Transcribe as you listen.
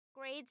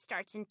grade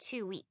starts in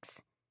 2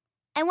 weeks.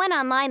 I went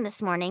online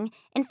this morning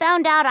and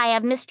found out I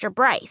have Mr.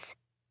 Bryce.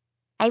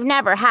 I've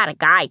never had a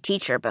guy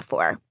teacher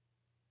before.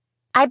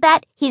 I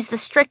bet he's the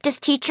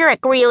strictest teacher at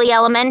Greeley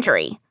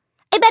Elementary.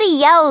 I bet he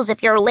yells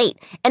if you're late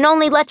and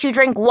only lets you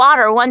drink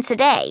water once a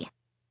day.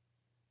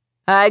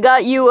 I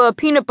got you a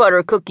peanut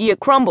butter cookie at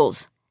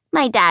Crumbles,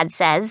 my dad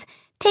says,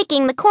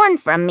 taking the corn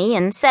from me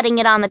and setting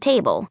it on the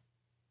table.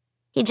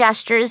 He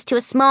gestures to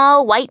a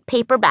small white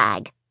paper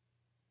bag.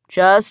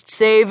 Just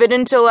save it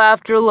until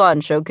after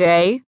lunch,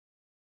 okay?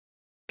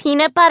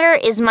 Peanut butter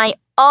is my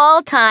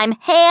all-time,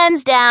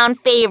 hands-down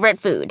favorite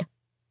food.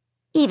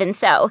 Even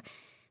so,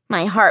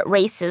 my heart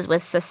races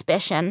with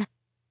suspicion.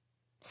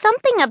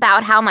 Something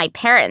about how my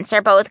parents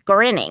are both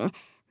grinning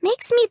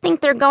makes me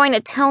think they're going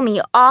to tell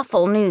me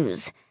awful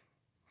news.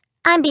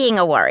 I'm being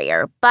a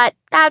worrier, but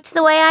that's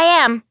the way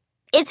I am.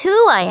 It's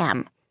who I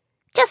am.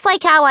 Just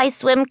like how I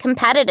swim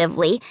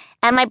competitively,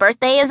 and my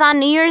birthday is on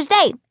New Year's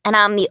Day, and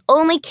I'm the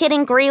only kid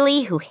in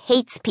Greeley who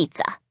hates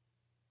pizza.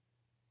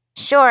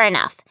 Sure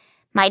enough,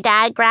 my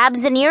dad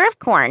grabs an ear of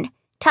corn,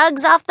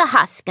 tugs off the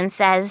husk, and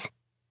says,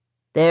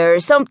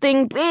 "There's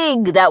something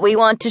big that we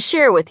want to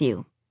share with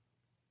you."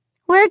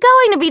 "We're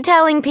going to be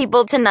telling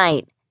people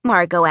tonight,"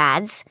 Margot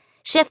adds,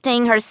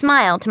 shifting her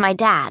smile to my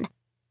dad.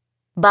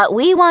 "But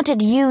we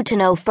wanted you to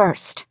know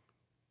first."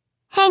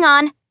 "Hang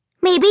on.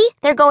 Maybe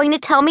they're going to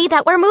tell me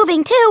that we're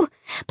moving too.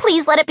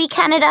 Please let it be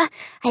Canada.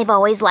 I've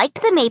always liked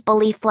the maple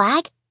leaf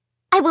flag.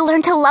 I will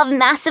learn to love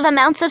massive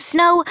amounts of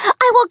snow.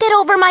 I will get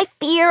over my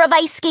fear of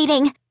ice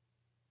skating."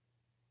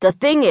 "The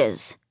thing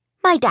is,"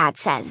 my dad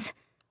says,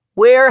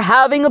 "we're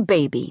having a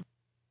baby."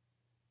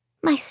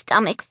 My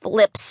stomach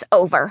flips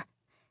over.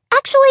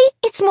 Actually,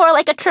 it's more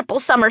like a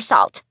triple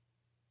somersault.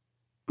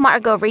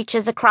 Margot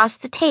reaches across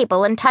the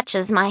table and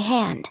touches my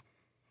hand.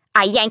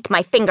 I yank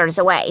my fingers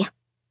away.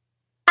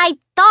 "I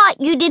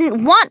thought you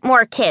didn't want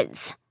more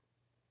kids."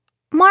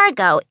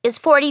 Margot is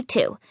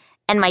 42,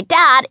 and my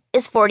dad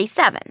is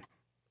 47.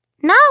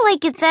 Not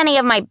like it's any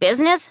of my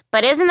business,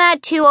 but isn't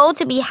that too old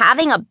to be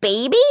having a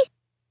baby?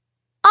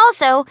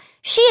 Also,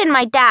 she and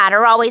my dad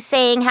are always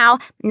saying how,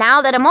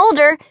 now that I'm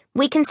older,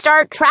 we can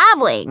start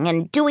traveling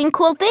and doing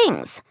cool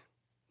things.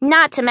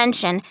 Not to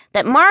mention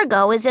that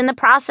Margot is in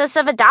the process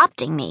of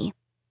adopting me.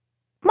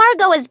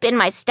 Margot has been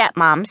my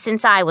stepmom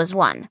since I was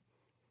 1.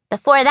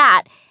 Before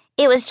that,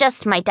 it was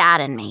just my dad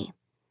and me.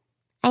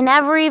 I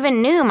never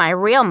even knew my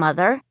real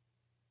mother.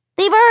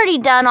 They've already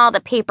done all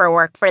the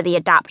paperwork for the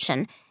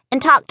adoption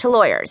and talked to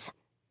lawyers.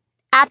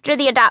 After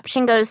the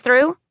adoption goes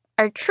through,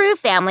 our true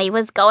family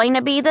was going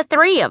to be the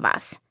 3 of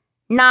us,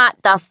 not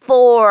the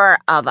 4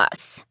 of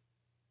us.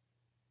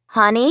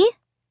 "Honey,"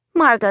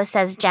 Margot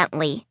says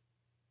gently,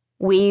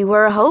 "we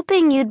were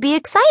hoping you'd be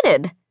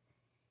excited."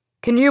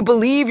 "Can you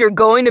believe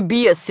you're going to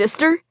be a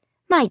sister?"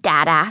 my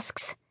dad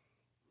asks.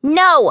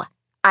 "No,"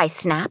 I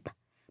snap.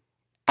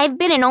 "I've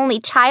been an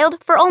only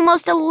child for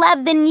almost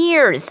 11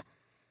 years.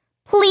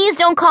 Please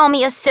don't call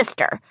me a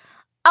sister.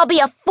 I'll be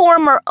a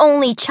former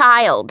only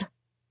child."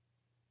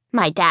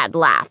 My dad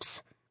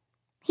laughs.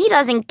 He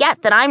doesn't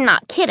get that I'm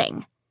not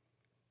kidding.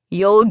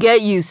 "You'll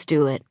get used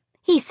to it,"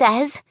 he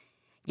says.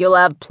 "You'll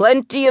have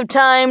plenty of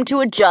time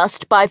to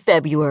adjust by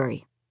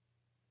February."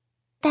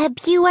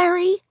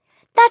 February?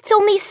 That's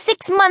only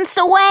 6 months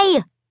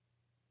away.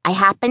 I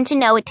happen to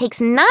know it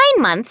takes 9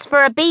 months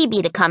for a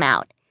baby to come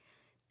out.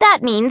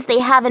 That means they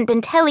haven't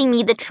been telling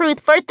me the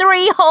truth for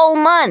 3 whole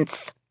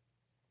months.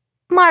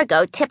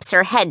 Margot tips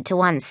her head to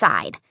one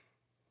side.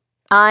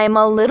 "I'm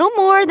a little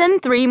more than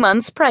 3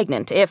 months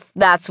pregnant, if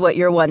that's what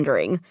you're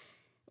wondering.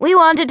 We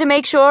wanted to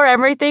make sure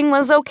everything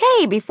was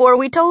okay before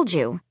we told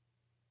you."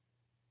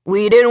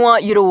 "We didn't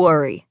want you to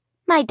worry,"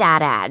 my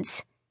dad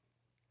adds.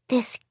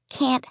 This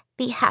can't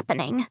be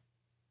happening.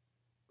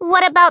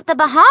 "What about the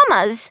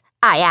Bahamas?"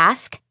 I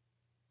ask.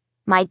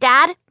 My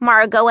dad,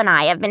 Margot, and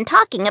I have been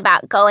talking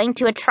about going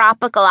to a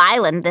tropical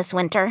island this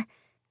winter.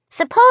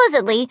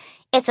 Supposedly,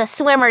 it's a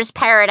swimmer's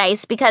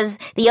paradise because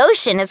the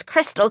ocean is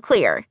crystal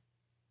clear.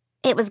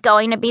 It was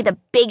going to be the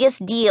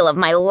biggest deal of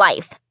my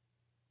life.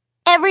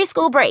 Every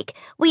school break,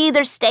 we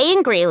either stay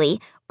in Greeley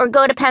or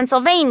go to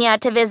Pennsylvania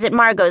to visit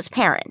Margot's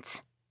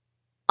parents.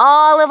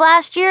 All of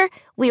last year,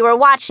 we were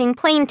watching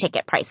plane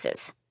ticket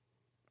prices.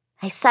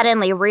 I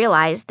suddenly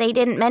realized they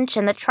didn't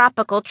mention the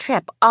tropical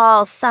trip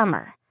all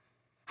summer.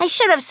 I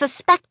should have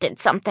suspected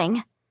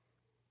something.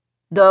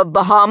 "The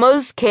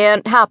Bahamas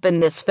can't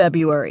happen this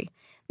February,"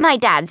 my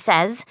dad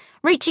says,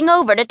 reaching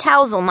over to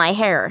tousle my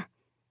hair.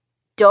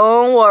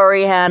 "Don't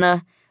worry,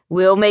 Hannah.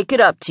 We'll make it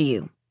up to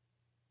you."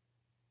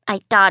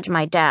 I dodge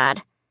my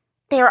dad.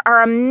 There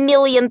are a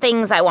million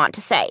things I want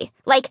to say,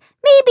 like,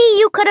 maybe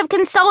you could have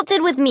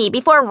consulted with me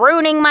before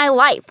ruining my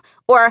life,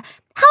 or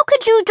how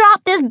could you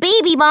drop this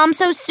baby bomb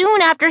so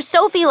soon after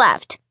Sophie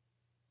left?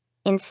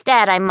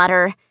 Instead, I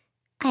mutter,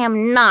 I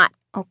am not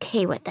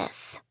okay with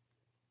this.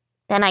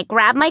 Then I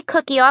grab my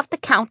cookie off the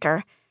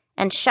counter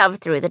and shove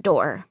through the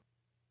door.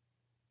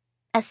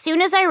 As soon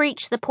as I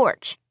reach the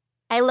porch,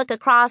 I look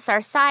across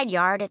our side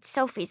yard at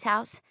Sophie's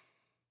house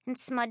and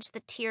smudge the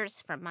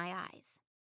tears from my eyes.